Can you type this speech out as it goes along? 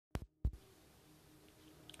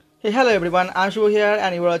Hey, hello everyone, I'm Shubho here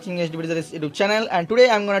and you are watching HDBD's YouTube channel, and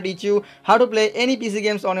today I'm gonna teach you how to play any PC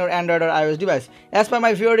games on your Android or iOS device. As per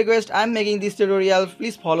my viewer request, I'm making this tutorial.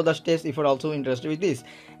 Please follow the steps if you're also interested with this.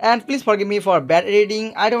 And please forgive me for bad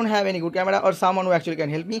editing. I don't have any good camera or someone who actually can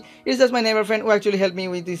help me. It's just my neighbor friend who actually helped me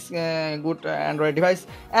with this good Android device.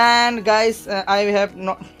 And guys,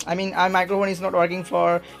 my microphone is not working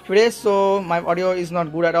for few days, so my audio is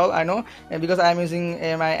not good at all. I know, because I'm using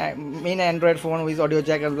my main Android phone with audio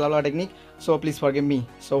jack and blah blah technique. So please forgive me.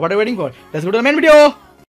 So what are you waiting for? Let's go to the main video.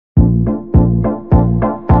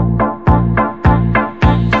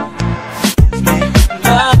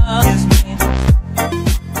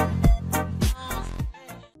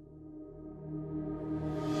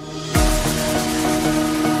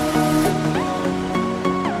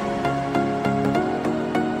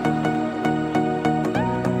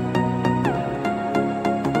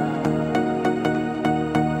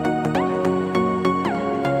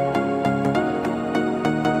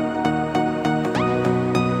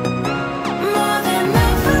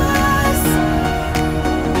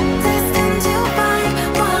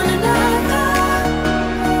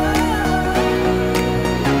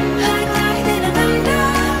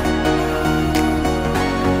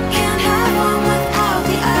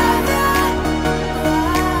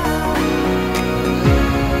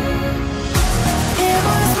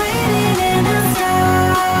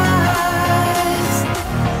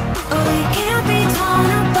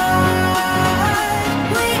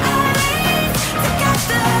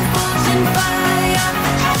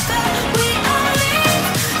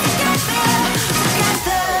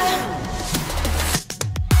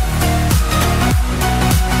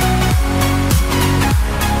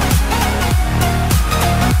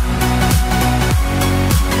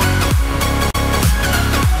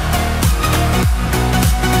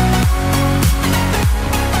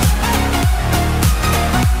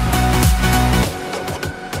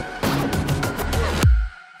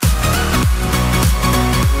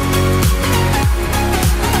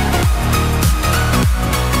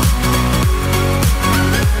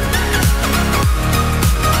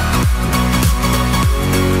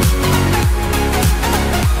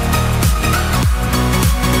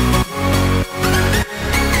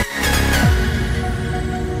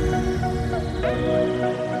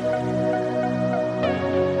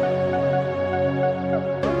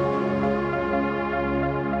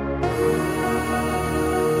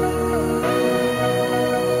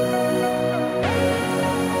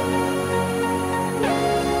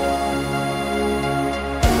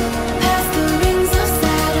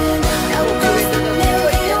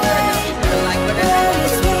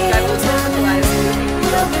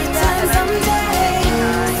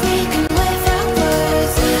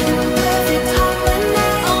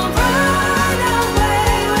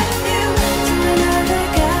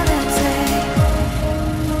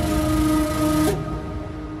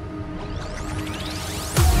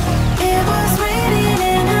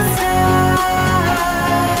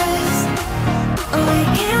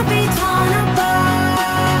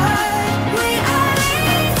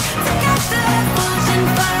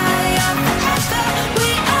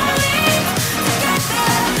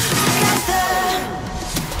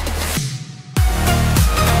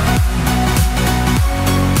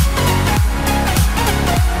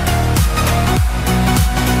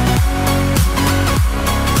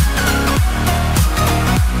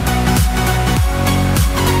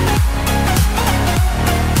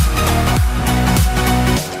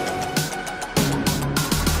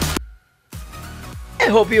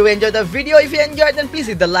 I hope you enjoyed the video. If you enjoyed, then please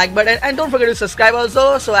hit the like button and don't forget to subscribe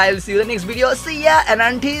also. So I will see you in the next video. See ya, and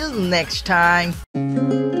until next time.